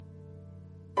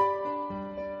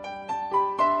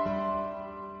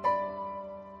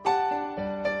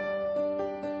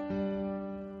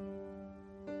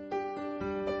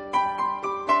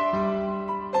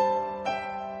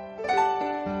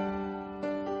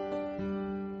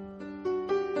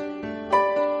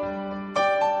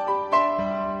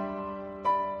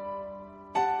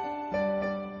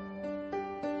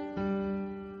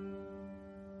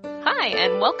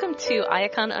and welcome to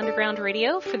Iacon Underground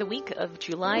Radio for the week of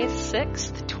July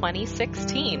 6th,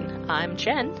 2016. I'm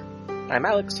Jen. I'm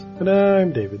Alex. And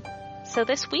I'm David. So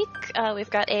this week, we've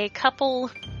got a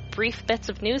couple brief bits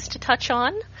of news to touch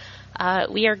on.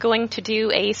 We are going to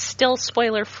do a still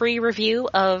spoiler-free review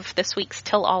of this week's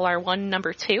Till All Are One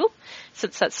number 2,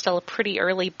 since that's still a pretty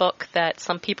early book that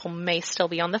some people may still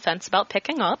be on the fence about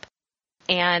picking up.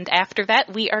 And after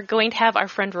that, we are going to have our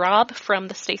friend Rob from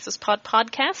the Stasis Pod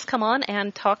podcast come on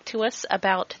and talk to us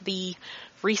about the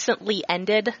recently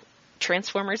ended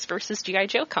Transformers vs. G.I.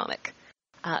 Joe comic.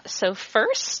 So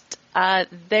first,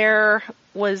 there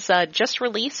was just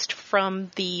released from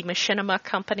the Machinima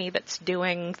company that's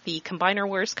doing the Combiner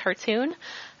Wars cartoon,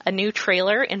 a new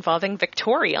trailer involving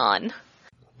Victorion.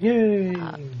 Yay!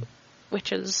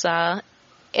 Which is...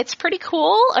 it's pretty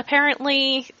cool.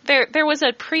 Apparently, there was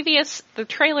the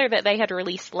trailer that they had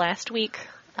released last week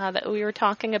that we were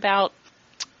talking about.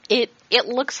 It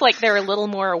looks like they're a little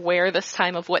more aware this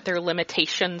time of what their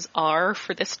limitations are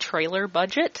for this trailer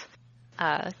budget.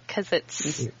 'Cause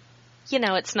it's,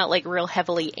 it's not like real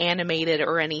heavily animated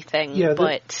or anything. Yeah,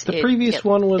 but the previous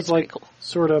one was like cool.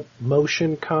 Sort of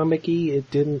motion comic-y. It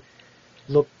didn't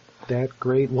look that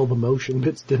great. Well, the motion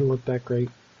bits didn't look that great.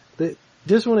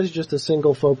 This one is just a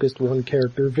single-focused one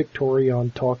character,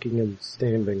 Victorion, talking and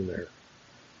standing there.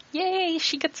 Yay,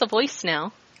 she gets a voice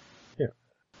now. Yeah.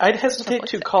 I'd hesitate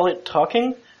to call it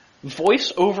talking,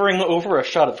 voice-overing over a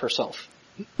shot of herself.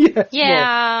 Yeah.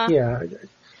 Yeah.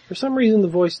 For some reason, the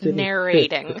voice didn't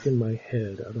narrating fit in my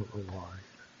head. I don't know why.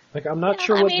 Like, I'm not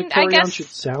sure what Victorion should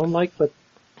sound like, but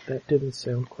that didn't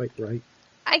sound quite right.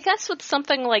 I guess with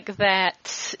something like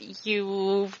that,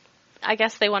 I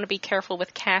guess they want to be careful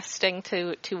with casting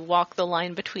to walk the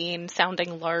line between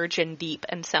sounding large and deep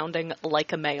and sounding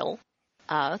like a male.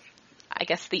 I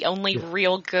guess the only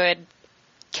real good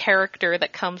character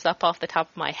that comes up off the top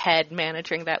of my head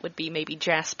managing that would be maybe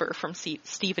Jasper from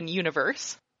Steven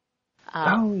Universe.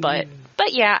 But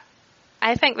yeah,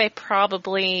 I think they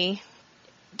probably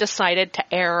decided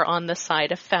to err on the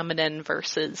side of feminine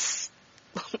versus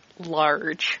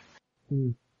large.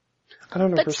 I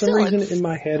don't know, but for some reason in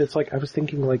my head it's like I was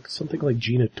thinking like something like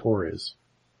Gina Torres.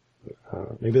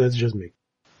 Maybe that's just me.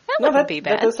 That wouldn't be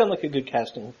bad. That does sound like a good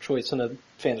casting choice in a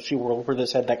fantasy world where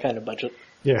this had that kind of budget.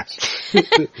 Yes.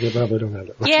 They probably don't have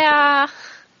that much. Yeah.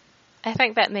 I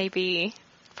think that may be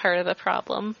part of the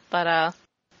problem. But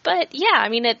yeah, I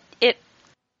mean it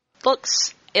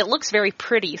looks very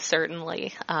pretty,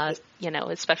 certainly.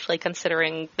 Especially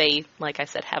considering they, like I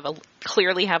said,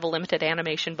 clearly have a limited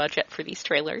animation budget for these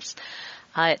trailers.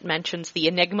 It mentions the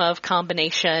enigma of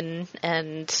combination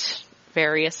and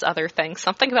various other things.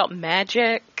 Something about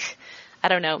magic. I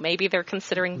don't know. Maybe they're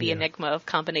considering the enigma of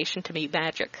combination to be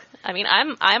magic. I mean,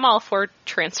 I'm all for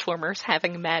Transformers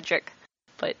having magic,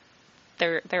 but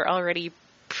they're already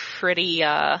pretty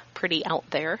out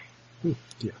there.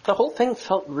 Yeah. The whole thing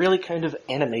felt really kind of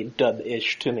anime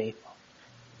dub-ish to me.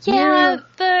 Yeah,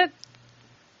 the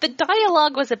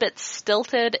dialogue was a bit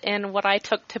stilted in what I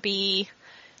took to be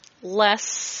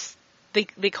less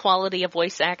the quality of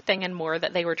voice acting and more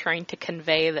that they were trying to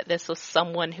convey that this was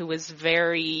someone who was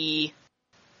very,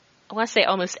 I want to say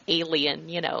almost alien,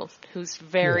 who's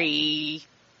very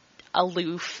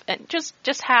aloof, and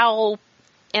just how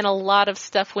in a lot of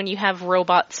stuff when you have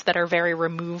robots that are very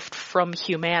removed from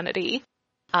humanity.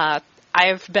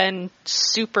 I've been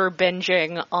super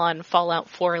binging on Fallout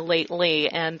 4 lately,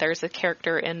 and there's a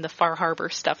character in the Far Harbor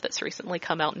stuff that's recently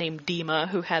come out named Dima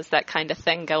who has that kind of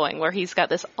thing going, where he's got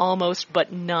this almost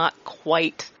but not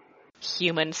quite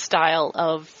human style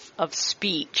of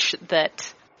speech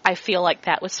that I feel like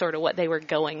that was sort of what they were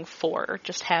going for,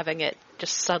 just having it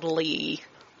just subtly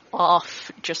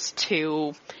off just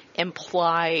to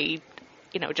imply,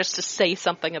 just to say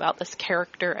something about this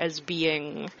character as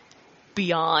being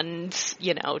beyond,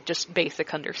 just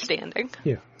basic understanding.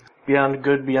 Yeah. Beyond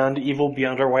good, beyond evil,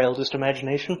 beyond our wildest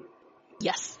imagination.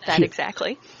 Yes, that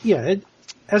exactly. Yeah,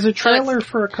 as a trailer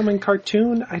for a coming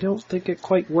cartoon, I don't think it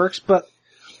quite works, but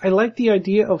I like the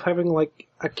idea of having, like,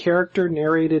 a character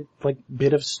narrated, like,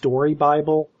 bit of story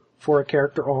Bible for a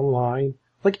character online.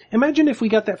 Like, imagine if we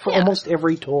got that for almost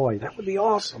every toy. That would be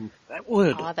awesome. That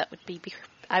would. Oh, that would be...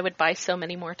 I would buy so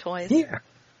many more toys. Yeah.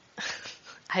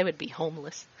 I would be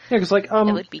homeless. Yeah, because like, it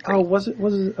would be great. was it,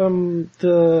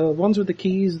 the ones with the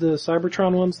keys, the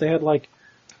Cybertron ones, they had like,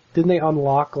 didn't they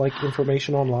unlock like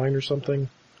information online or something?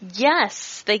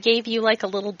 Yes, they gave you like a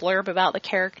little blurb about the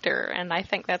character, and I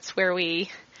think that's where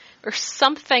or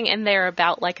something in there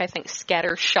about like, I think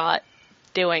Scattershot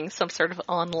doing some sort of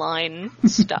online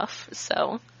stuff,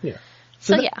 so. Yeah.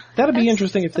 So yeah. That'd be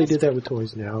interesting if they did that with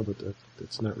toys now, but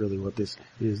that's not really what this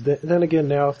is. Then again,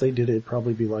 now if they did it, it'd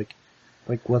probably be like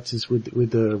what's this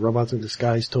with the Robots in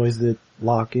Disguise toys that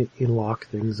lock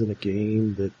things in a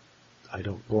game that I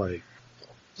don't play.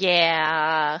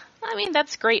 Yeah. I mean,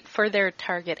 that's great for their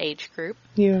target age group.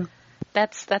 Yeah.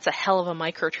 That's a hell of a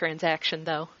microtransaction,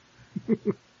 though.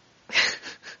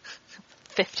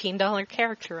 $15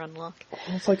 character unlock.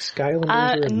 Well, it's like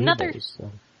Skylanders or Amiibos,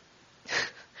 so.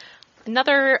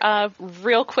 Another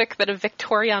real quick bit of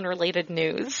Victorion-related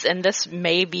news, and this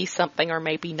may be something or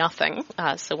may be nothing,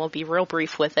 so we'll be real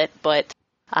brief with it, but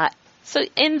so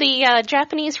in the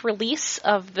Japanese release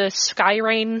of the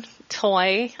Skyrain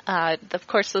toy, of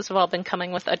course those have all been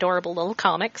coming with adorable little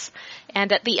comics,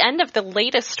 and at the end of the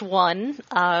latest one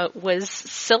was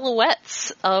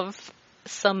silhouettes of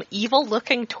some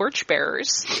evil-looking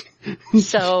torchbearers.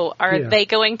 So are they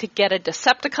going to get a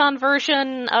Decepticon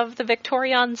version of the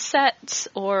Victorion set,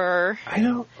 or...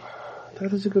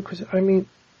 That is a good question. I mean,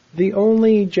 the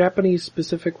only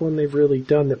Japanese-specific one they've really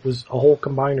done that was a whole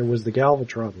combiner was the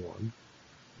Galvatron one,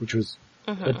 which was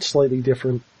a slightly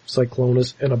different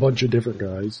Cyclonus and a bunch of different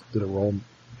guys that are all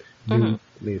new,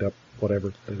 made up,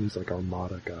 whatever. And he's like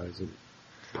Armada guys and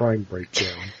Prime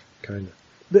Breakdown, kind of.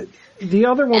 The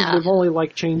other ones they've only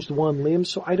changed one limb,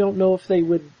 so I don't know if they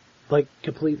would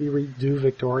completely redo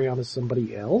Victorion as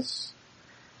somebody else.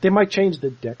 They might change the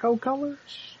deco colors.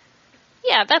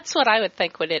 Yeah, that's what I would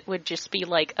think. It would just be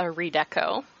like a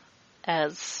redeco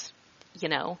as,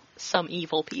 some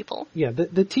evil people. Yeah,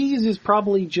 the tease is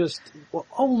probably just,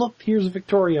 look, here's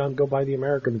Victorion, go buy the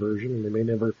American version, and they may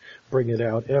never bring it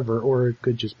out ever, or it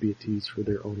could just be a tease for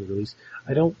their own release.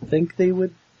 I don't think they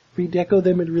would redeco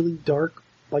them in really dark,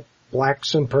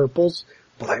 blacks and purples,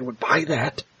 but I would buy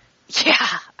that.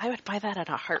 Yeah, I would buy that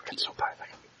in a heartbeat. So buy that.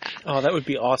 Oh, that would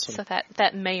be awesome. So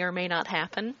that may or may not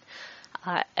happen.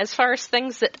 As far as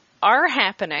things that are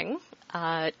happening,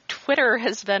 Twitter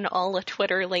has been all a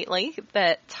Twitter lately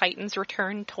that Titans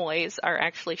Return toys are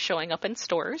actually showing up in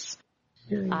stores.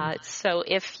 So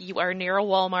if you are near a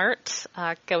Walmart,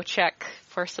 go check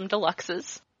for some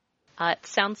deluxes. It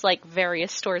sounds like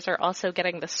various stores are also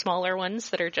getting the smaller ones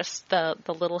that are just the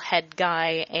little head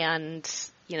guy and,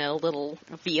 little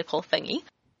vehicle thingy.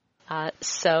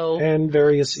 And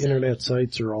various internet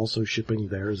sites are also shipping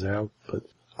theirs out, but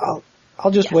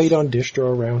I'll just wait on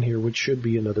distro around here, which should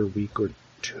be another week or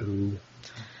two,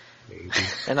 maybe.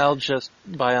 And I'll just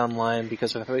buy online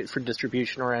because if I wait for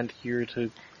distribution around here to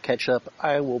catch up,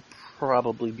 I will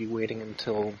probably be waiting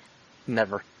until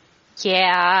never.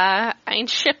 Yeah, I mean,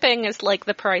 shipping is like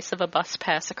the price of a bus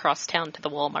pass across town to the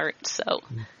Walmart, so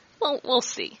we'll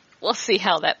see. We'll see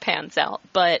how that pans out.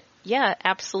 But yeah,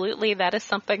 absolutely, that is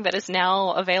something that is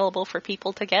now available for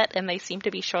people to get, and they seem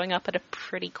to be showing up at a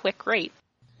pretty quick rate.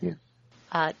 Yeah.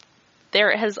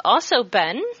 There has also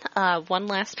been one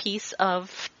last piece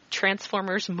of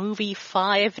Transformers Movie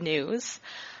 5 news.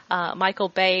 Michael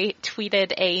Bay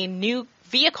tweeted a new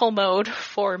vehicle mode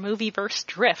for Movieverse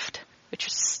Drift, which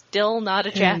is still not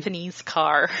a Japanese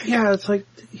car. Yeah, it's like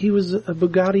he was a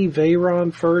Bugatti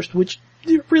Veyron first, which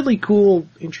is a really cool,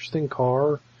 interesting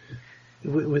car.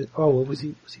 What was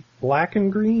he? Was he black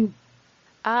and green?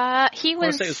 He was... I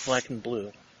want to say it was black and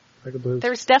blue. Black and blue.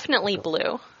 There's definitely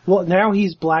blue. Well, now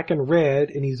he's black and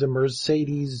red, and he's a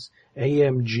Mercedes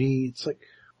AMG. It's like,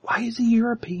 why is he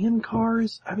European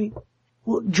cars? I mean,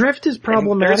 Drift is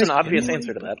problematic. There's an obvious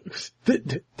answer to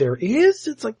that. There is?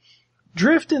 It's like,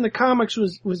 Drift in the comics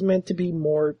was meant to be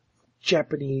more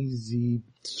Japanese-y,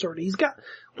 sort of. He's got,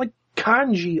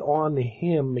 kanji on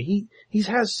him. He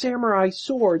has samurai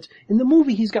swords. In the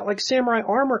movie, he's got, samurai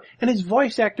armor, and his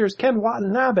voice actor is Ken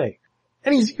Watanabe.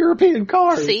 And he's European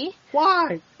cars. See?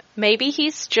 Why? Maybe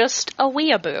he's just a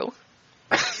weeaboo.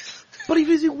 But if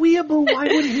he's a weeaboo, why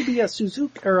wouldn't he be a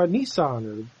Suzuki, or a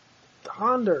Nissan, or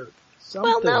Honda, or something?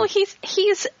 Well, no,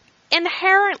 he's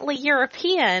inherently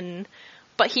European,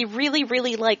 but he really,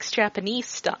 really likes Japanese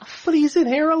stuff. But he's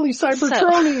inherently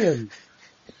Cybertronian.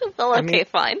 So. Well, okay,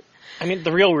 fine. I mean,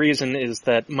 the real reason is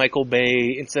that Michael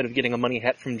Bay, instead of getting a money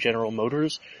hat from General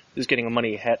Motors, is getting a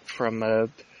money hat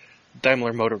from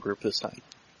Daimler Motor Group this time.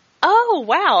 Oh,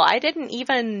 wow, I didn't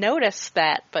even notice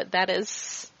that, but that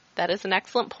is an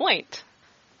excellent point.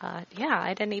 Yeah,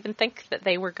 I didn't even think that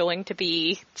they were going to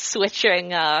be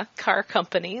switching car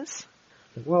companies.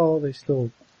 Well, they're still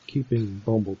keeping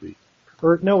Bumblebee.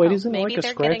 Or, no, it isn't like a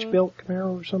scratch-built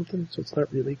Camaro or something, so it's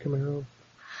not really Camaro.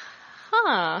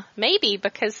 Huh, maybe,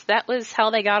 because that was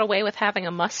how they got away with having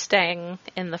a Mustang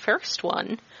in the first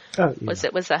one. Oh, yeah.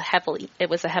 It was a heavily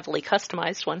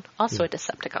customized one, also a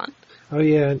Decepticon. Oh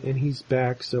yeah, and he's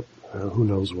back, so who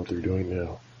knows what they're doing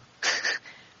now.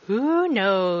 Who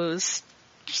knows?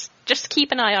 Just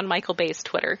keep an eye on Michael Bay's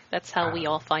Twitter. That's how we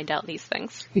all find out these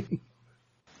things.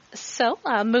 So,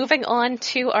 moving on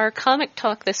to our comic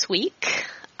talk this week.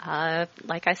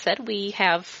 Like I said, we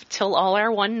have Till All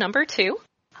Are One #2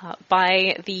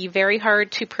 by the very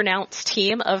hard to pronounce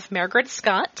team of Margaret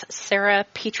Scott, Sarah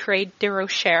Pitre de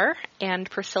Rocher, and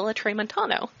Priscilla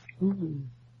Tramontano.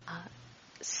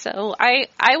 So I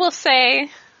will say,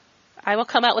 I will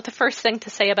come out with the first thing to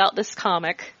say about this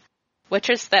comic, which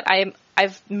is that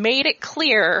I've made it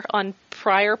clear on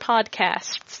prior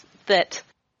podcasts that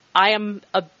I am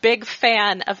a big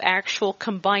fan of actual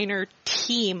combiner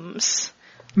teams,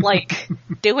 like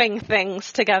doing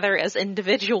things together as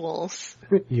individuals.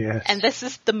 Yes. And this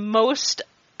is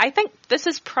I think this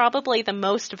is probably the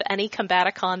most of any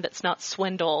Combaticon that's not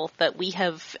Swindle that we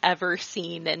have ever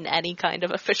seen in any kind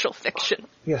of official fiction.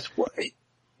 Yes. Well,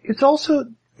 it's also,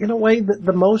 in a way,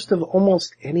 the most of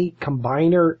almost any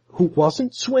combiner who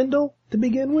wasn't Swindle to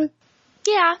begin with.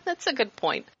 Yeah, that's a good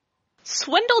point.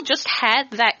 Swindle just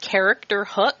had that character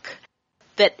hook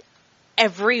that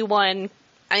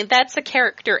that's a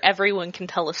character everyone can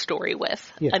tell a story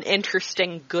with. Yes. An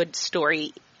interesting, good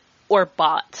story, or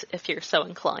bot, if you're so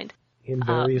inclined. In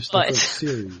various different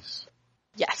series.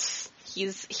 Yes.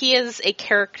 He is a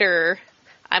character,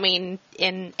 I mean,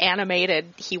 in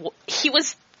animated,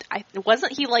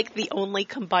 wasn't he like the only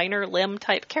combiner limb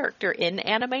type character in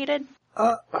animated?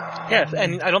 Yes,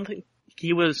 and I don't think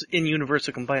he was in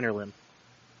Universal Combiner Limb.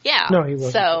 Yeah. No, he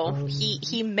wasn't. So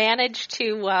he managed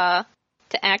to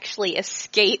actually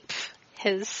escape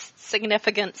his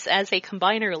significance as a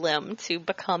combiner limb to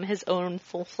become his own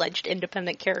full-fledged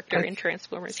independent character in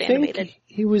Transformers Animated.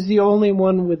 He was the only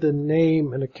one with a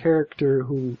name and a character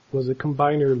who was a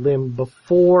combiner limb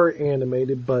before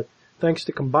animated, but thanks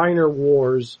to Combiner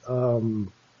Wars,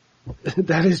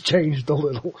 that has changed a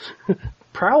little.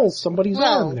 Prowl's somebody's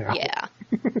arm now. Yeah.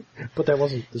 But that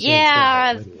wasn't the same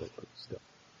Yeah. thing anyway, but still.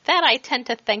 That I tend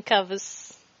to think of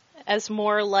as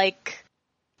more like,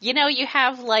 you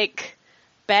have like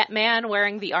Batman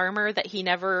wearing the armor that he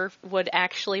never would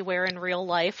actually wear in real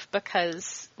life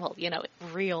because,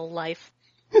 real life,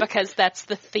 because that's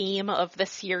the theme of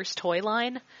this year's toy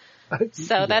line.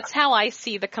 So that's how I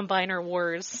see the Combiner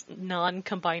Wars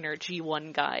non-Combiner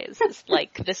G1 guys. It's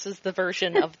like, this is the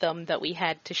version of them that we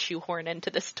had to shoehorn into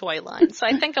this toy line. So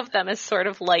I think of them as sort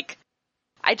of like,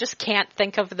 I just can't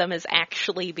think of them as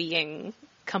actually being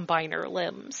Combiner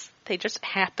limbs. They just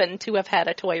happen to have had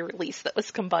a toy release that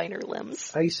was Combiner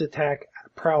limbs. Ice Attack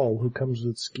Prowl, who comes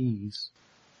with skis.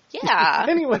 Yeah.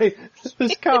 Anyway,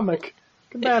 this comic,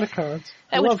 Combaticons.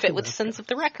 That would fit with Sins of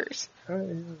the Wreckers.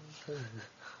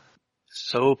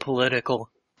 So political.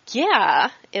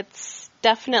 Yeah, it's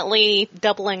definitely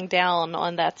doubling down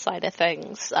on that side of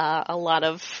things. A lot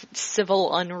of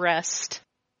civil unrest,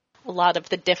 a lot of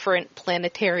the different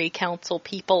planetary council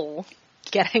people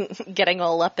getting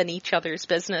all up in each other's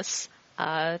business.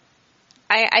 I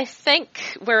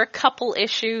think we're a couple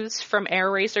issues from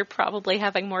AirRaiser probably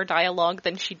having more dialogue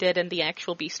than she did in the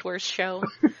actual Beast Wars show.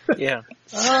 Yeah.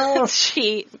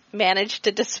 She managed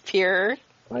to disappear.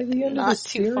 By the end of the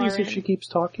series, if she keeps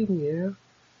talking, yeah.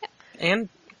 And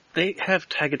they have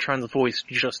Tagatron's voice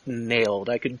just nailed.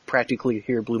 I could practically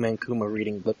hear Blue Man Kuma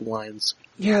reading the lines.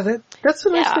 Yeah, that's the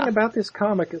nice thing about this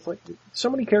comic, is like, so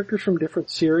many characters from different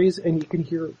series, and you can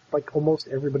hear, like, almost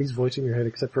everybody's voice in your head,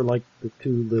 except for, like, the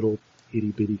two little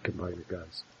itty-bitty combiner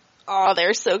guys. Oh,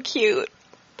 they're so cute.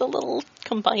 The little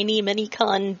combiney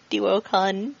minicon,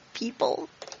 duocon people.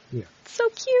 Yeah. So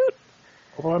cute.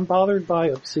 Although I'm bothered by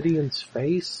Obsidian's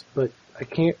face, but I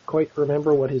can't quite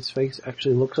remember what his face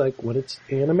actually looks like when it's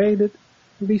animated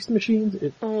in Beast Machines.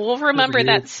 We'll remember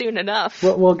that soon enough.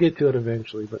 We'll get to it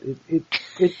eventually, but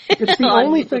it's the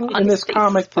only thing in this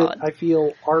comic that I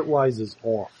feel art-wise is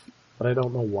off, but I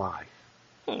don't know why.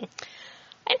 And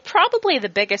probably the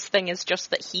biggest thing is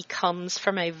just that he comes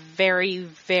from a very,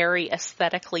 very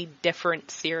aesthetically different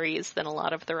series than a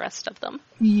lot of the rest of them.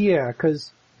 Yeah,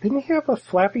 because didn't he have a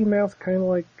flappy mouth kind of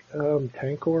like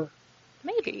Tankor?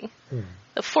 Maybe.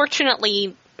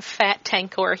 Fortunately, Fat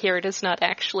Tankor here does not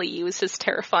actually use his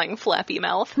terrifying flappy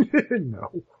mouth.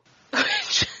 No.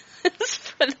 Which is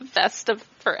for the best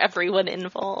for everyone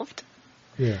involved.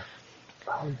 Yeah.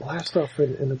 Blastoff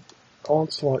and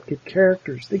Onslaught get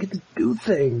characters. They get to do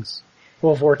things.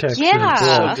 Well, Vortex and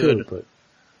Brawl too,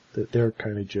 but they're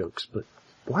kind of jokes. But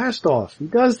Blastoff, he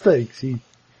does things.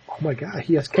 Oh my god,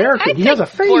 he has character. He has a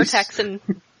face.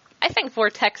 I think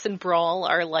Vortex and Brawl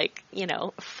are like,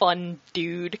 fun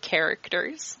dude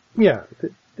characters. Yeah,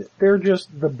 they're just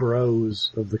the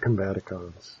bros of the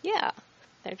Combaticons. Yeah,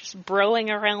 they're just broing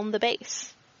around the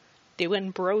base.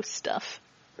 doing bro stuff.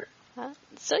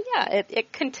 So yeah,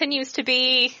 it continues to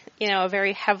be, a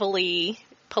very heavily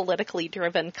politically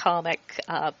driven comic,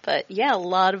 but yeah, a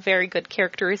lot of very good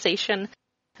characterization,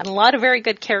 and a lot of very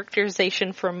good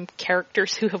characterization from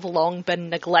characters who have long been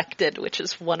neglected, which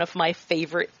is one of my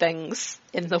favorite things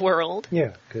in the world.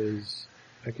 Yeah, because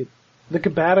the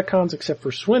Combaticons, except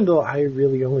for Swindle, I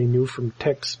really only knew from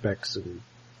tech specs, and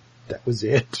that was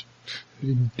it. They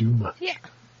didn't do much.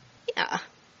 Yeah,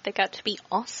 they got to be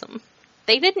awesome.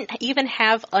 They didn't even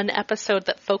have an episode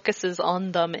that focuses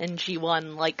on them in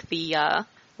G1 like the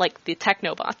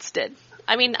Technobots did.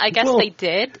 I mean, I guess they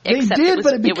did, except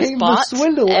but it became bought, the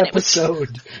Swindle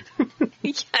episode.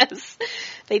 Yes,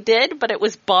 they did, but it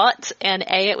was bought, and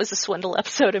A, it was a Swindle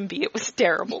episode, and B, it was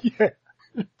terrible. Yeah.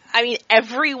 I mean,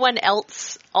 everyone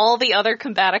else, all the other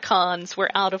Combaticons were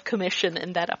out of commission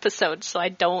in that episode, so I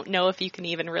don't know if you can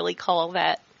even really call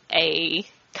that a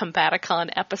Combaticon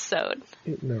episode.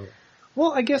 No.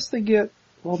 Well, I guess they get...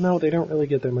 Well, no, they don't really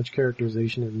get that much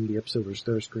characterization in the episode where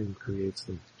Starscream creates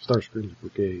them. Starscream's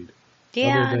brigade.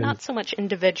 Yeah, not so much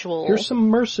individual. Here's some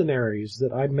mercenaries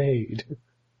that I made.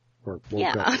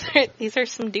 These are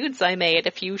some dudes I made.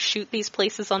 If you shoot these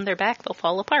places on their back, they'll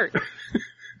fall apart.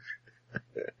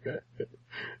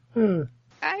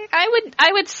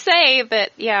 I would say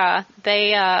that, yeah,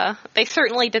 they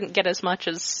certainly didn't get as much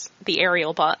as the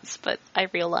aerial bots, but I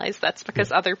realize that's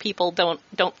because other people don't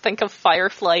think of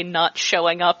Firefly not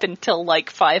showing up until like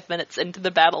 5 minutes into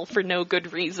the battle for no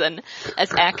good reason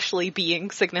as actually being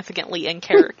significantly in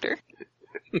character.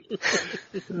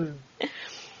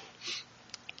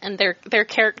 And their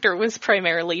character was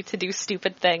primarily to do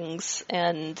stupid things,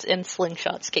 and in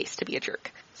Slingshot's case, to be a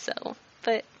jerk. So,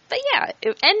 but yeah,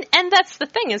 and that's the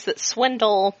thing, is that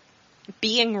Swindle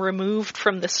being removed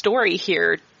from the story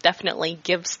here definitely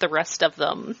gives the rest of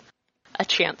them a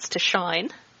chance to shine.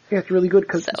 Yeah, it's really good,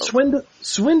 because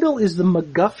Swindle is the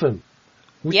MacGuffin.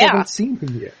 We haven't seen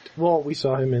him yet. Well, we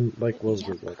saw him in, like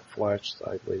a flash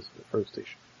sideways in the first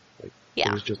station.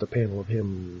 It was just a panel of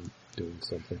him doing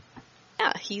something.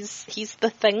 Yeah, he's the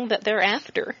thing that they're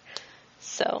after.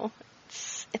 So,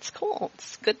 it's cool.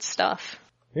 It's good stuff.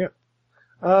 Yeah.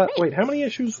 Wait, how many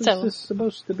issues was this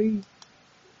supposed to be?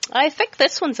 I think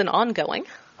this one's an ongoing.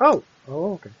 Oh,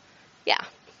 okay. Yeah.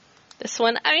 This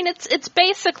one, I mean, it's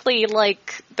basically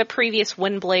like the previous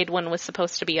Windblade one was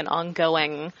supposed to be an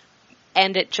ongoing,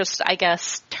 and it just, I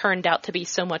guess, turned out to be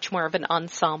so much more of an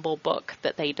ensemble book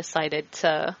that they decided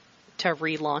to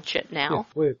relaunch it now.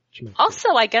 Yeah, also,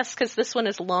 I guess, because this one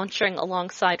is launching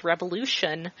alongside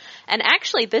Revolution, and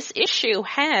actually this issue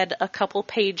had a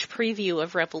couple-page preview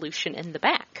of Revolution in the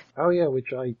back. Oh yeah,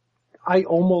 which I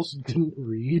almost didn't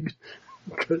read.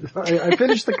 I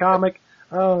finished the comic.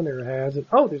 Oh, there hasn't.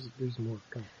 Oh, there's more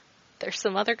coming. There's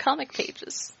some other comic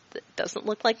pages that doesn't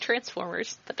look like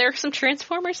Transformers, but there are some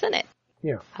Transformers in it.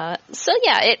 Yeah. So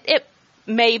yeah, it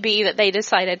may be that they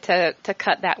decided to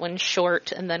cut that one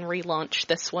short and then relaunch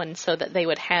this one so that they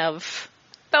would have...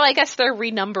 Though I guess they're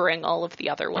renumbering all of the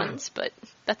other ones, but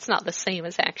that's not the same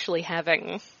as actually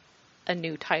having a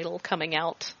new title coming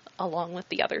out along with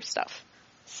the other stuff.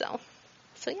 So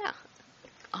yeah.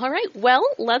 Alright, well,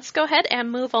 let's go ahead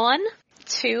and move on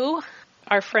to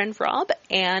our friend Rob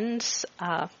and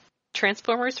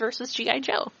Transformers vs. G.I.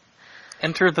 Joe.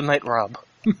 Enter the Night Rob.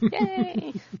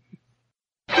 Yay!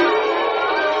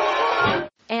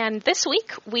 And this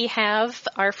week we have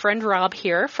our friend Rob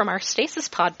here from our Stasis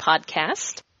Pod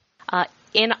podcast.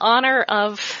 In honor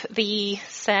of the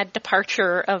sad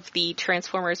departure of the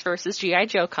Transformers vs. G.I.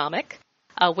 Joe comic,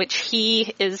 which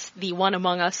he is the one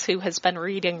among us who has been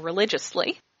reading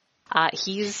religiously.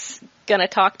 He's gonna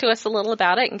talk to us a little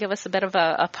about it and give us a bit of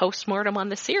a post-mortem on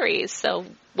the series. So,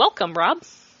 welcome, Rob.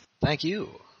 Thank you.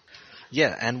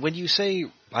 Yeah, and when you say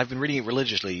I've been reading it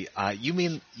religiously,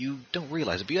 you don't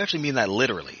realize it, but you actually mean that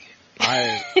literally.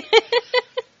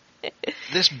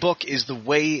 This book is the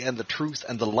way and the truth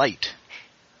and the light.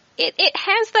 It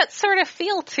has that sort of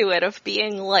feel to it of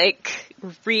being like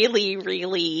really,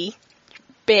 really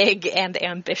big and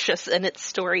ambitious in its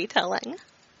storytelling.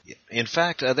 In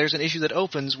fact, there's an issue that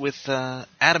opens with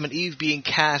Adam and Eve being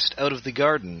cast out of the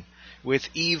garden, with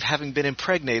Eve having been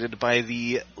impregnated by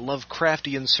the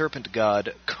Lovecraftian serpent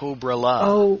god Cobra-La.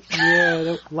 Oh,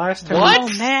 yeah, last time... What?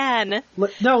 Oh, man!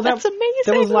 No, that's amazing!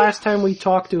 That was last time we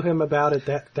talked to him about it,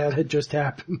 that had just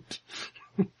happened.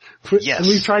 Yes. And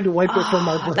we tried to wipe it from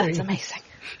our brain. That's amazing.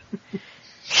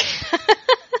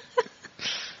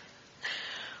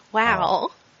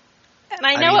 Wow. And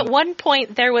I know at one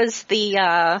point there was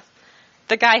the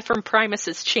guy from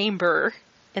Primus's Chamber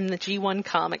in the G1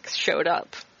 comics showed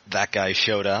up. That guy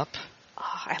showed up.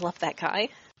 Oh, I love that guy.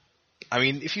 I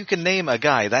mean, if you can name a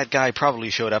guy, that guy probably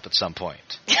showed up at some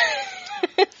point.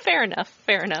 Fair enough,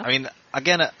 fair enough. I mean,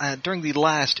 again, during the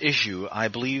last issue, I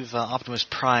believe Optimus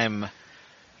Prime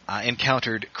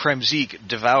encountered Kremzeek,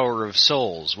 Devourer of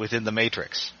Souls, within the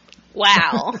Matrix.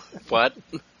 Wow. What?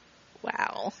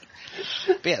 Wow.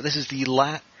 But yeah, this is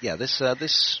the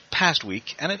this past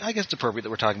week, and I guess it's appropriate that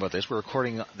we're talking about this. We're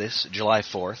recording this July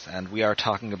 4th, and we are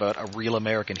talking about a real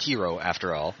American hero,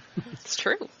 after all. It's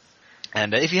true.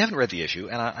 And if you haven't read the issue,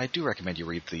 and I do recommend you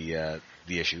read the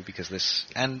issue, because this,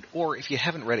 or if you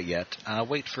haven't read it yet,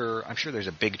 wait for, I'm sure there's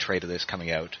a big trade of this coming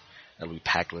out that'll be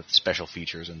packed with special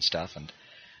features and stuff, and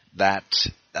that's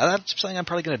something I'm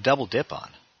probably going to double dip on.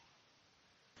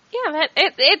 Yeah,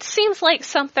 it seems like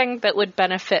something that would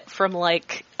benefit from,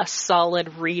 like, a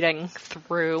solid reading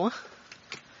through. It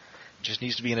just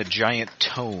needs to be in a giant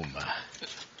tome.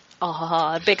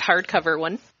 A big hardcover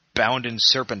one. Bound in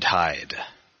serpent hide.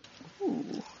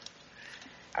 Ooh.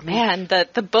 Man,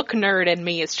 the book nerd in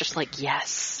me is just like,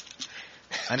 yes.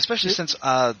 And especially since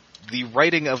the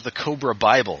writing of the Cobra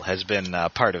Bible has been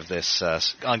part of this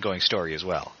ongoing story as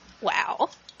well. Wow.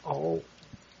 Oh.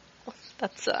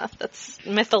 That's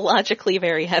mythologically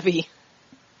very heavy.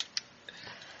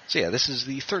 So yeah, this is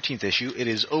the 13th issue. It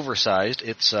is oversized.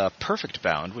 It's perfect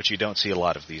bound, which you don't see a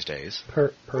lot of these days.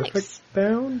 Perfect Nice.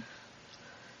 bound?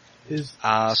 Is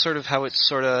sort of how it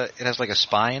has like a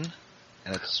spine,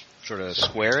 and it's sort of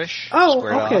squarish. Oh,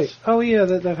 squared okay. off. Oh, yeah,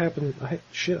 that happened. I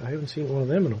haven't seen one of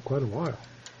them in quite a while.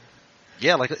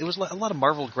 Yeah, like it was a lot of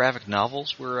Marvel graphic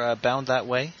novels were bound that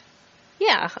way.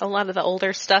 Yeah, a lot of the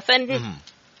older stuff, and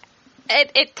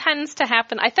it tends to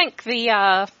happen. I think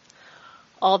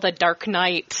all the Dark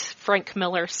Knight, Frank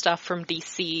Miller stuff from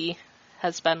DC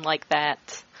has been like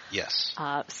that. Yes.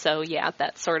 So yeah,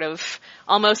 that's sort of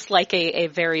almost like a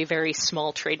very, very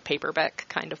small trade paperback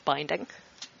kind of binding.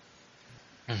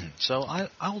 Mm-hmm. So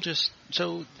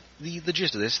so the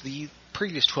gist of this, the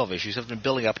previous 12 issues have been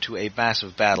building up to a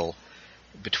massive battle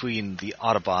between the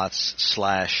Autobots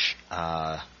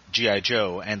 / G.I.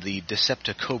 Joe and the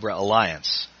Decepticobra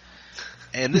Alliance.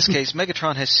 In this case,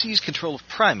 Megatron has seized control of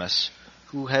Primus,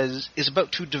 who is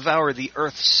about to devour the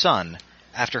Earth's sun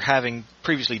after having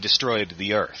previously destroyed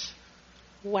the Earth.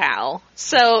 Wow.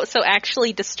 So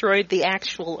actually destroyed the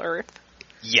actual Earth.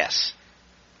 Yes.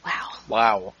 Wow.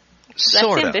 Wow. That's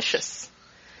ambitious.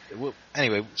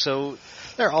 Anyway, so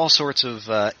there are all sorts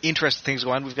of interesting things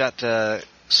going on. We've got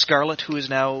Scarlet, who is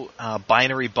now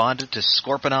binary bonded to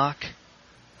Scorponok.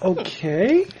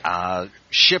 Okay.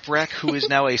 Shipwreck, who is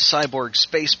now a cyborg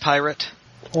space pirate.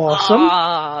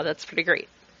 Awesome. That's pretty great.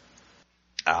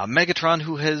 Megatron,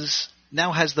 who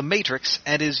now has the Matrix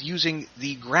and is using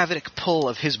the gravitic pull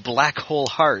of his black hole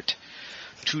heart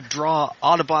to draw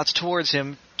Autobots towards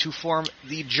him to form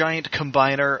the giant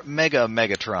combiner Mega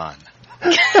Megatron.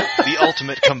 The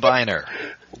ultimate combiner.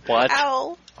 What?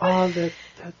 Ow. Oh,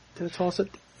 that's awesome.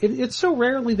 It's so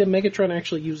rarely that Megatron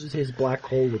actually uses his black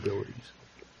hole abilities.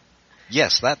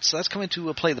 Yes, that's come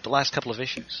into play the last couple of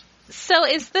issues. So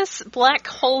is this black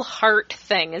hole heart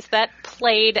thing, is that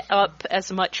played up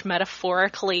as much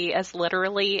metaphorically as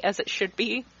literally as it should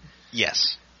be?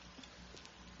 Yes.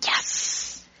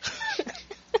 Yes!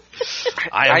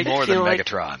 I am more than feel like-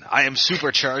 Megatron. I am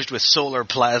supercharged with solar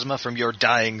plasma from your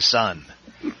dying sun.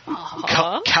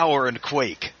 Cower and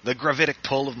quake. The gravitic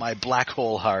pull of my black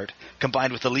hole heart,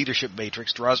 combined with the leadership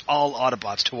matrix, draws all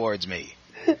Autobots towards me.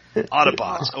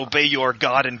 Autobots, obey your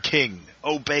god and king.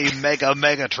 Obey Mega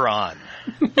Megatron.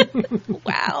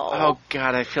 Wow. Oh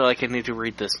god, I feel like I need to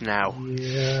read this now.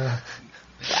 Yeah.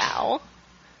 Wow.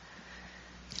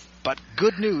 But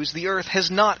good news, the Earth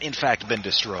has not in fact been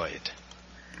destroyed.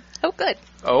 Oh, good.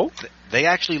 Oh? They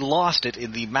actually lost it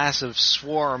in the massive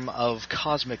swarm of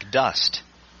cosmic dust.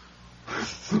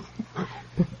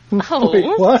 Oh.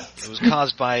 Wait, what? It was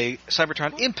caused by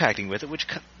Cybertron impacting with it,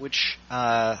 which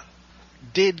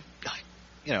did,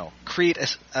 create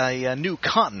a new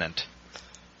continent.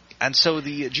 And so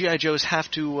the G.I. Joes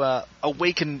have to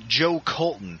awaken Joe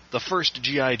Colton, the first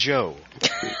G.I. Joe,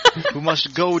 who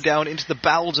must go down into the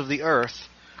bowels of the Earth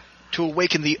to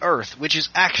awaken the Earth, which is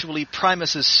actually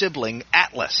Primus's sibling,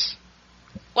 Atlas.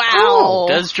 Wow.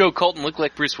 Does Joe Colton look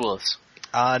like Bruce Willis?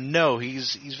 No,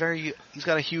 he's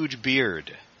got a huge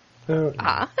beard.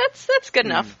 That's good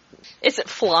enough. Is it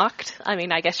flocked? I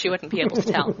mean, I guess you wouldn't be able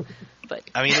to tell. But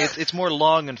I mean, it's more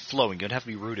long and flowing. You'd have to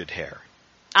be rooted hair.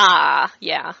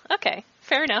 Yeah. Okay.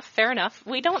 Fair enough.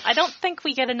 I don't think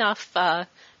we get enough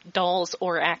dolls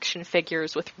or action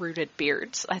figures with rooted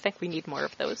beards. I think we need more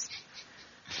of those.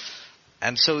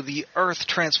 And so the Earth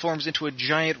transforms into a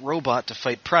giant robot to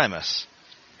fight Primus.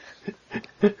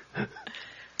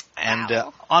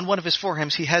 And on one of his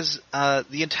forearms, he has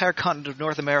the entire continent of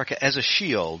North America as a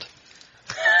shield.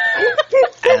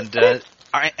 And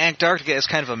Antarctica is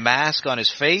kind of a mask on his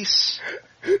face.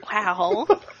 Wow.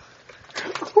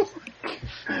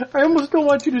 I almost don't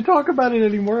want you to talk about it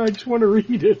anymore. I just want to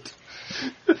read it.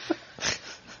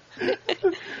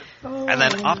 And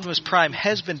then Optimus Prime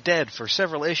has been dead for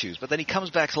several issues, but then he comes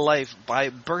back to life by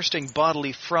bursting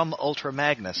bodily from Ultra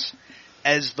Magnus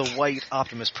as the white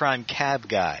Optimus Prime cab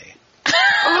guy.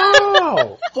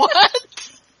 Oh!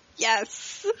 What?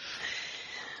 Yes.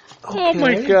 Okay. Oh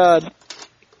my god.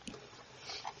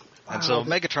 And so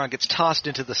Megatron gets tossed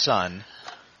into the sun.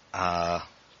 And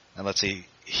let's see.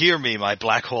 Hear me, my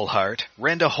black hole heart.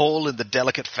 Rend a hole in the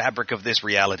delicate fabric of this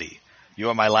reality. You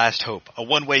are my last hope, a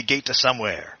one-way gate to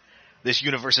somewhere. This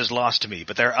universe is lost to me,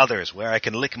 but there are others where I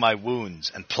can lick my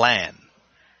wounds and plan.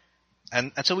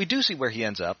 And so we do see where he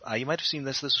ends up. You might have seen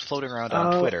this. This was floating around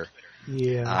on Twitter.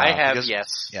 Yeah. I have, because,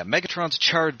 yes. Yeah, Megatron's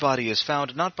charred body is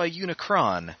found not by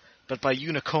Unicron, but by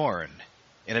Unicorn,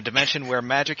 in a dimension where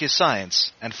magic is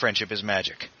science and friendship is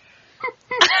magic.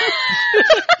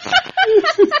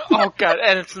 Oh god,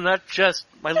 and it's not just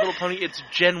My Little Pony, it's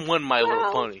Gen 1 My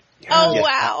Little Pony. Oh, Yeah,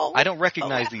 wow. I don't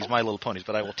recognize these My Little Ponies,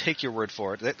 but I will take your word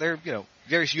for it. They're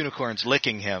various unicorns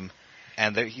licking him,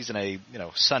 and he's in a,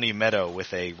 sunny meadow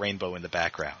with a rainbow in the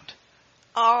background.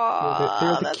 Oh,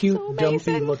 They're the that's cute, so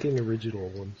amazing. dumpy-looking original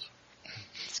ones.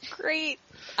 It's great.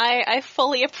 I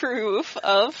fully approve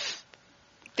of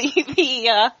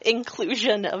the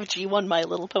inclusion of G1 My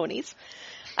Little Ponies.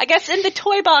 I guess in the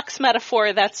toy box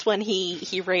metaphor, that's when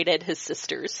he raided his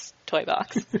sister's toy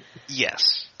box.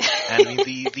 Yes. I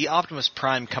mean, the Optimus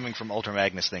Prime coming from Ultra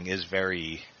Magnus thing is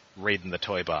very raid in the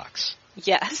toy box.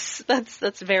 Yes,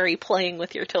 that's very playing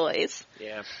with your toys.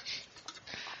 Yeah.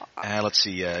 Let's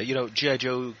see, G.I.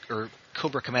 Joe, or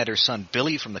Cobra Commander's son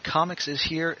Billy from the comics is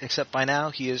here, except by now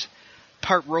he is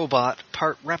part robot,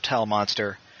 part reptile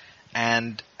monster,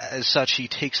 and as such he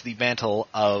takes the mantle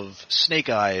of Snake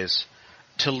Eyes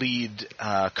to lead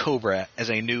Cobra as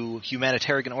a new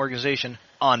humanitarian organization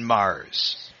on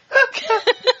Mars.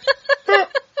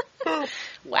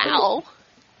 Wow.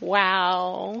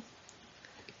 Wow.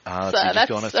 Just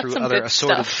going through some other good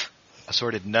stuff.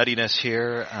 assorted nuttiness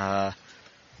here.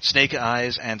 Snake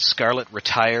Eyes and Scarlet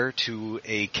retire to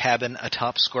a cabin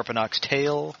atop Scorponok's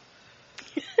tail.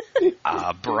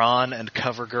 Brawn and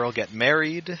CoverGirl get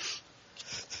married.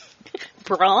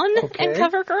 Brawn Okay. and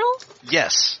CoverGirl?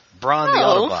 Yes, Brawn the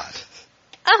Oh. Autobot.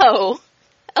 Oh,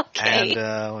 okay.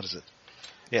 And, what is it?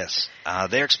 Yes.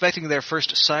 They're expecting their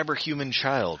first cyber-human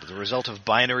child, the result of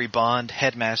binary bond,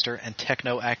 headmaster, and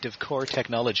techno-active core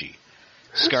technology.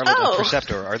 Scarlet and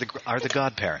Perceptor are the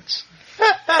godparents.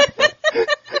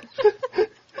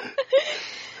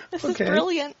 This is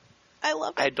brilliant. I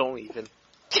love it. I don't even.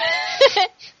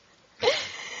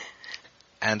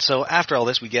 And so after all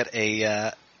this, we get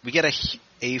a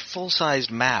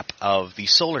full-sized map of the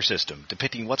solar system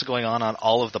depicting what's going on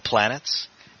all of the planets.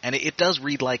 And it does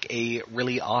read like a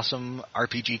really awesome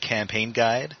RPG campaign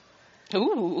guide.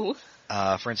 Ooh.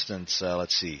 For instance,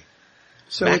 let's see.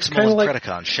 So it's Maximal kind of and like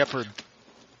Predacon, Shepard.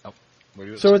 Oh, what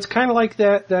do you so it's kind of like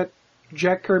that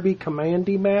Jack Kirby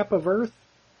Commandy map of Earth.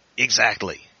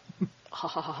 Exactly.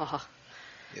 Ah,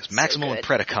 Yes, So Maximal and good.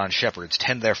 Predacon shepherds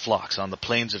tend their flocks on the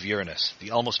plains of Uranus.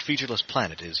 The almost featureless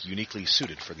planet is uniquely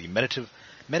suited for the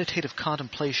meditative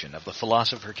contemplation of the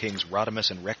philosopher kings Rodimus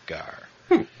and Rekgar.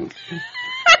 how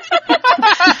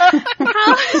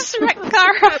is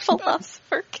Rekgar a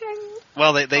philosopher king?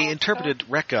 Well, they interpreted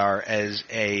Rekgar as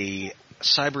a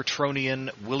Cybertronian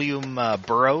William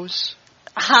Burroughs,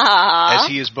 as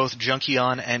he is both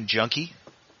Junkion and Junkie.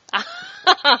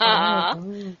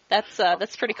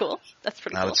 That's pretty cool. That's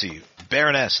pretty Now cool. let's see.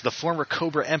 Baroness, the former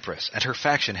Cobra Empress, and her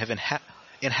faction have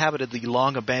inhabited the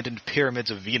long-abandoned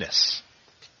pyramids of Venus.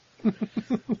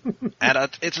 And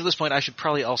it's at this point I should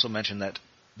probably also mention that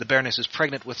the Baroness is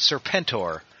pregnant with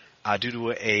Serpentor due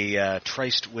to a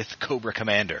tryst with Cobra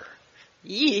Commander.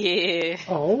 Yeah.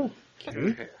 Oh,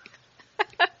 okay.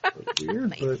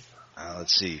 Weird, but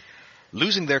Let's see.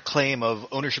 Losing their claim of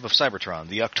ownership of Cybertron,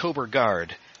 the October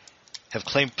Guard have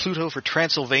claimed Pluto for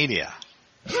Transylvania.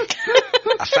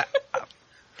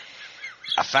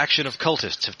 A faction of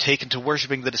cultists have taken to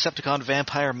worshipping the Decepticon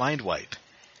vampire Mindwipe.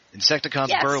 Insecticons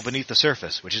Yes. burrow beneath the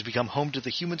surface, which has become home to the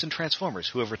humans and Transformers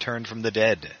who have returned from the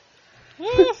dead.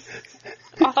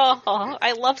 Oh,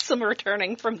 I love some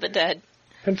returning from the dead.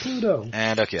 and Pluto.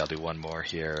 And okay, I'll do one more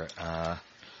here.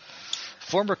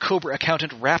 Former Cobra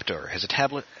accountant Raptor has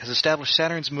established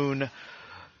Saturn's moon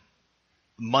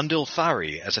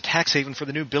Mundilfari as a tax haven for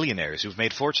the new billionaires who've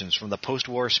made fortunes from the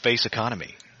post-war space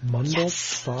economy.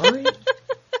 Mundilfari?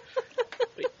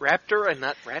 Wait, Raptor and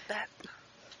not Rat-Bat?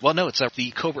 Well, no, it's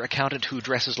the Cobra accountant who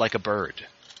dresses like a bird.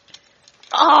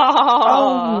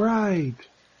 Oh, right.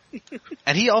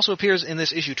 And he also appears in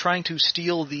this issue trying to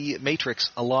steal the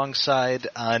Matrix alongside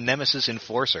Nemesis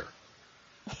Enforcer.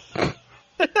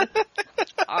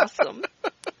 Awesome.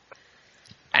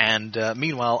 And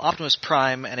meanwhile, Optimus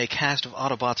Prime and a cast of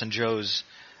Autobots and Joes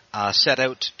set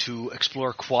out to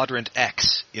explore Quadrant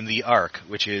X in the Ark,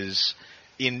 which is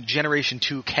in Generation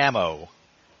 2 camo.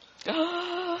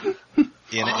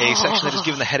 In a section that is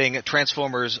given the heading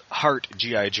Transformers Heart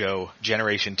G.I. Joe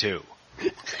Generation 2.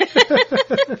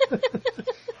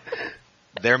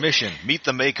 Their mission, meet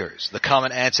the Makers, the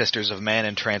common ancestors of man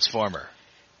and Transformer.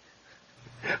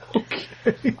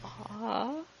 Okay.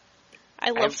 I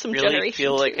love some Generation 2. I really Generation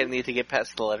feel 2. like I need to get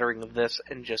past the lettering of this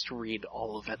and just read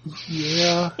all of it.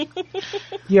 Yeah.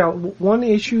 Yeah, one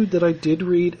issue that I did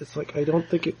read, it's like, I don't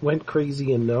think it went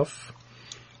crazy enough.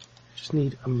 Just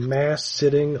need a mass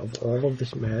sitting of all of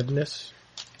this madness.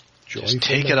 Just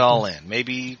take it all in.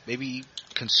 Maybe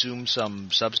consume some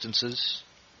substances.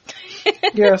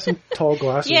 Yeah, some tall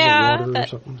glasses of water or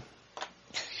something.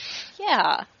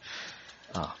 Yeah.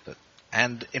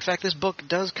 And in fact, this book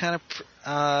does kind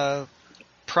of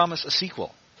promise a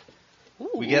sequel.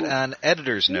 Ooh. We get an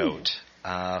editor's note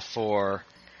for.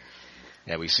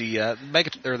 Yeah, we see the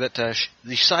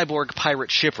cyborg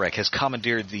pirate Shipwreck has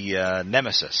commandeered the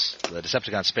Nemesis, the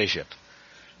Decepticon spaceship.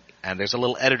 And there's a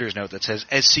little editor's note that says,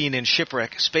 as seen in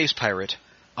Shipwreck, Space Pirate,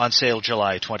 on sale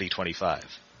July 2025.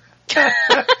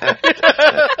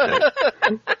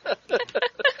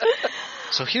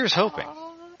 So here's hoping.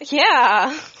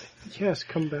 Yeah. Yes,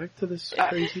 come back to this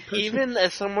crazy person. Even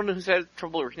as someone who's had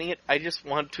trouble reading it, I just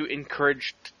want to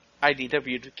encourage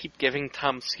IDW to keep giving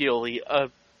Tom Scioli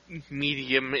a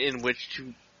medium in which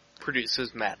to produce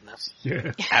his madness.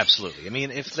 Yeah. Absolutely. I mean,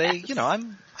 if they,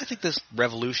 I think this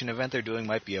Revolution event they're doing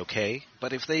might be okay,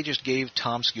 but if they just gave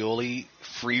Tom Scioli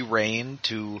free reign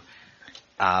to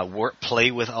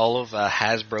play with all of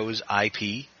Hasbro's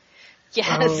IP, Yes.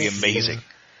 that would be amazing.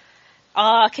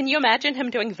 Can you imagine him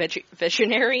doing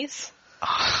Visionaries?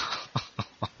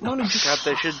 No, God,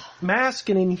 they should. Mask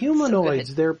and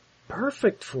Inhumanoids, they're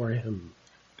perfect for him.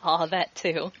 Oh, that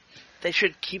too. They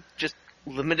should keep just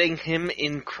limiting him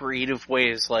in creative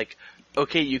ways. Like,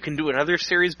 okay, you can do another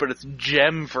series, but it's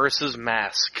Gem versus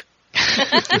Mask.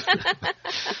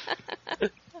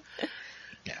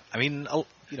 Yeah, I mean,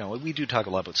 we do talk a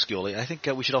lot about Scioli. I think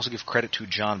we should also give credit to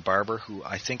John Barber, who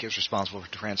I think is responsible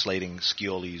for translating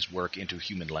Scioli's work into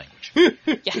human language.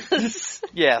 Yes.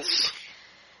 Yes.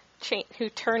 Who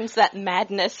turns that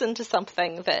madness into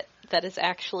something that is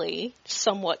actually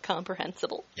somewhat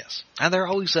comprehensible. Yes. And there are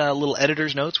always little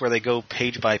editor's notes where they go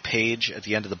page by page at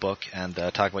the end of the book and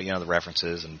talk about, the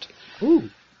references and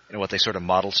what they sort of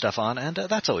model stuff on, and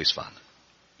that's always fun.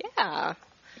 Yeah.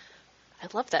 I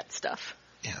love that stuff.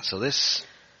 Yeah, so this...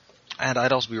 And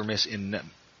I'd also be remiss in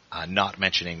not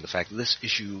mentioning the fact that this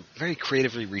issue very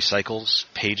creatively recycles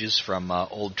pages from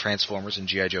old Transformers and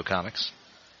G.I. Joe comics.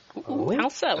 Ooh, how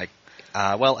so?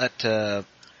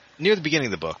 Near the beginning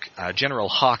of the book, General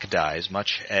Hawk dies,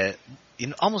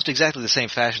 in almost exactly the same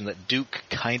fashion that Duke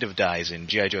kind of dies in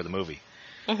G.I. Joe the movie.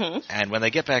 Mm-hmm. And when they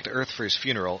get back to Earth for his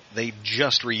funeral, they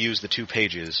just reuse the 2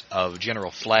 pages of General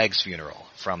Flag's funeral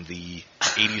from the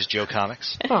 80s Joe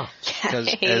comics. Because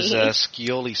as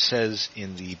Scioli says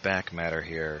in the back matter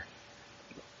here,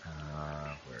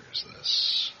 where is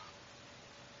this?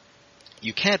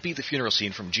 You can't beat the funeral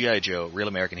scene from G.I. Joe, Real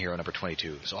American Hero number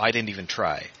 22, so I didn't even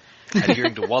try.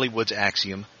 Adhering to Wally Wood's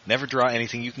axiom, never draw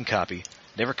anything you can copy,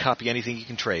 never copy anything you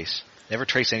can trace, never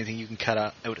trace anything you can cut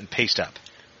out and paste up.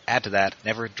 Add to that,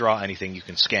 never draw anything you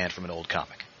can scan from an old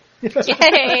comic.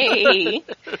 Yay!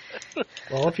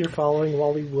 Well, if you're following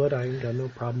Wally Wood, I ain't got no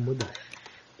problem with that.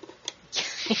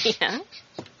 Yeah.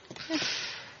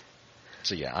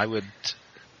 So yeah, I would...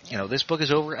 this book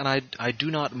is over, and I do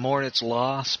not mourn its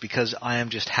loss because I am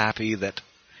just happy that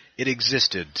it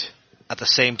existed at the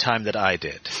same time that I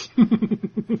did.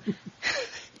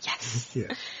 Yes.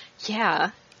 Yeah.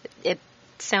 Yeah. It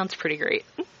sounds pretty great.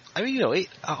 I mean,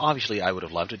 obviously I would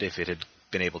have loved it if it had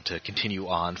been able to continue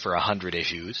on for 100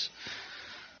 issues.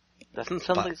 Doesn't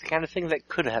sound like the kind of thing that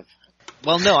could have.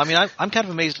 Well, no, I mean, I'm kind of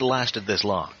amazed it lasted this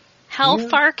long. How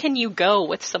far can you go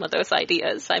with some of those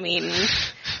ideas? I mean,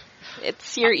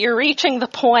 you're reaching the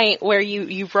point where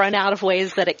you run out of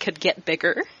ways that it could get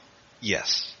bigger.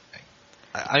 Yes.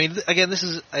 I mean, again, this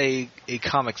is a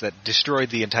comic that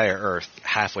destroyed the entire Earth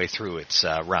halfway through its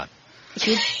run.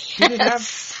 Did it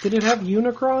have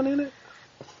Unicron in it?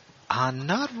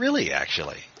 Not really,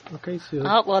 actually. Okay, so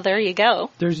Oh, well, there you go.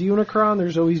 there's Unicron,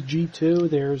 there's always G2,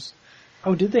 there's...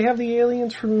 Oh, did they have the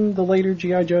aliens from the later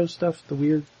G.I. Joe stuff? The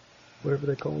weird, whatever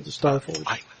they call it, the Starforge?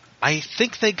 I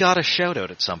think they got a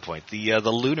shout-out at some point, the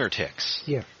Lunatics.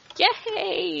 Yeah.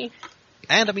 Yay!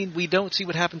 And, I mean, we don't see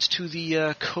what happens to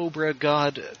the Cobra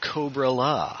god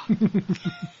Cobra-La.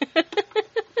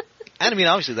 And, I mean,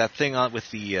 obviously that thing on with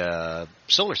the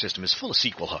solar system is full of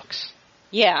sequel hooks.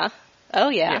 Yeah. Oh,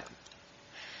 yeah.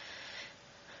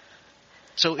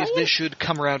 So if this should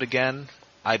come around again,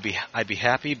 I'd be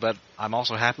happy, but I'm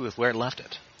also happy with where it left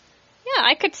it. Yeah,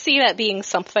 I could see that being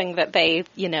something that they,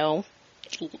 you know,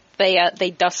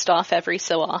 they dust off every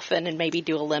so often and maybe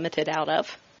do a limited out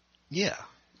of. Yeah.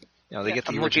 You know, they get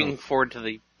the I'm original... looking forward to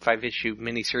the 5-issue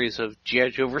miniseries of G.I.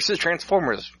 Joe versus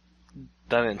Transformers,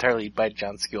 done entirely by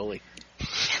John Scioli.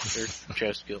 Or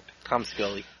Tom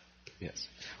Scioli. Yes.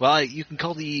 Well, you can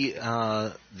call the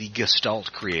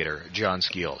Gestalt creator John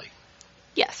Scioli.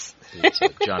 Yes. It's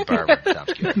John Barber, Tom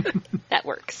Scioli. That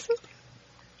works.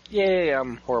 Yay,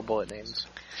 I'm horrible at names.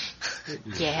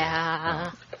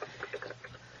 Yeah.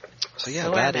 So yeah,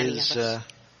 So that are many is... of us.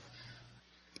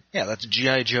 that's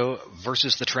G.I. Joe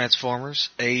versus the Transformers,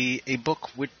 a book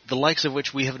the likes of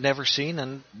which we have never seen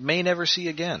and may never see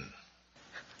again.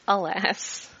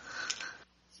 Alas.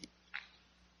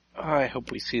 Oh, I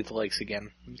hope we see the likes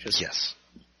again. Yes.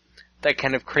 That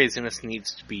kind of craziness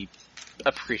needs to be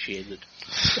appreciated.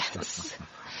 Yes.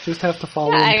 Just have to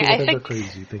follow Yeah, him to I whatever think-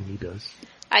 crazy thing he does.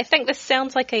 I think this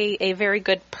sounds like a very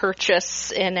good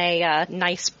purchase in a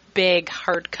nice big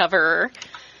hardcover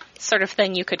sort of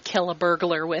thing you could kill a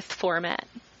burglar with format.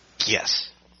 Yes.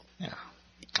 Yeah.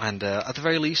 And at the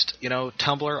very least, you know,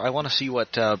 Tumblr, I want to see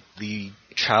what the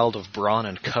Child of Brawn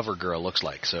and CoverGirl looks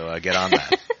like, so get on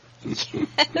that.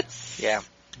 Yes. Yeah.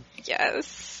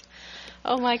 Yes.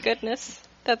 Oh my goodness.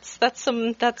 That's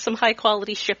some high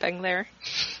quality shipping there.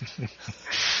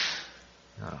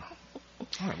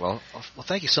 All right, well,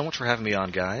 thank you so much for having me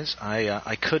on, guys.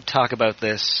 I could talk about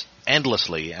this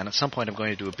endlessly, and at some point I'm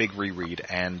going to do a big reread,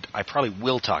 and I probably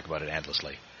will talk about it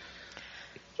endlessly.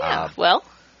 Yeah. Well.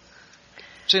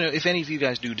 So, you know, if any of you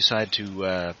guys do decide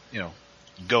to,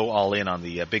 go all in on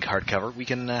the big hardcover, we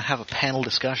can have a panel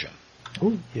discussion.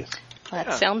 Oh, yes.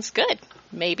 That sounds good.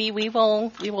 Maybe we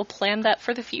will plan that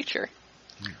for the future.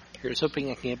 Here's hoping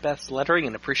I can get best lettering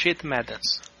and appreciate the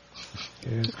madness.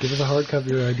 Yes, give us a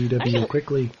hardcover IDW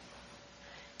quickly.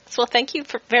 So thank you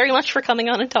very much for coming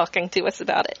on and talking to us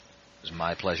about it. It was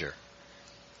my pleasure.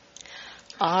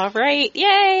 All right.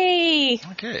 Yay!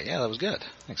 Okay, yeah, that was good.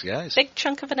 Thanks, guys. Big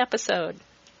chunk of an episode.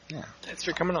 Yeah. Thanks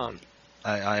for coming on.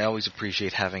 I always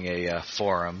appreciate having a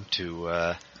forum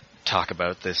to talk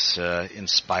about this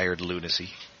inspired lunacy.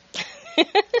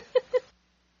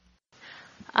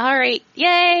 All right.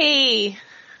 Yay!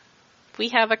 We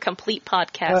have a complete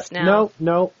podcast now.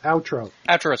 No, outro.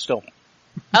 Outro still.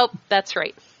 Oh, that's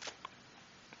right.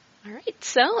 All right,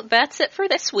 so that's it for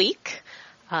this week.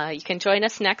 You can join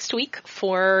us next week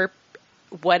for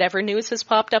whatever news has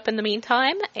popped up in the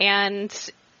meantime,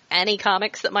 and any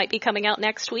comics that might be coming out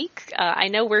next week. I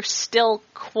know we're still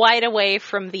quite away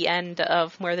from the end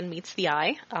of More Than Meets the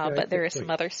Eye, but there is some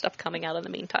other stuff coming out in the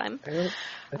meantime.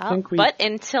 I think but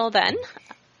until then...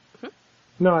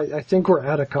 No, I think we're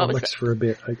out of What was comics it? for a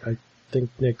bit. I think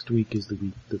next week is the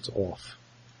week that's off.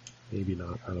 Maybe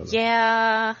not. I don't know.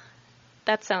 Yeah,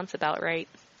 that sounds about right.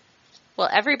 Well,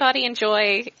 everybody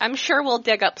enjoy. I'm sure we'll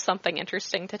dig up something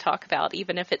interesting to talk about,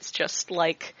 even if it's just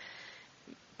like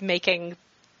making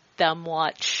them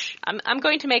watch. I'm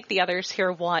going to make the others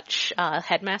here watch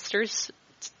Headmasters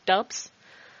dubs.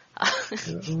 Oh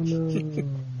no.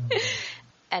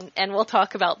 And we'll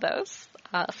talk about those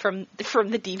from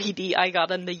the DVD I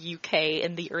got in the UK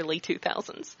in the early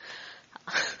 2000s.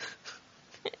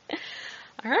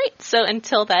 All right, so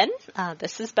until then,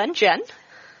 this has been Jen.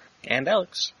 And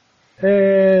Alex.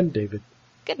 And David.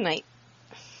 Good night.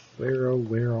 Where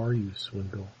are you,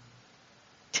 Swindle?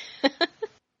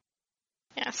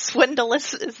 Yeah,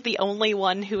 Swindleless is the only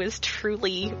one who is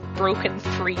truly broken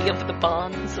free of the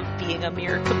bonds of being a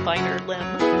mere combiner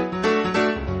limb.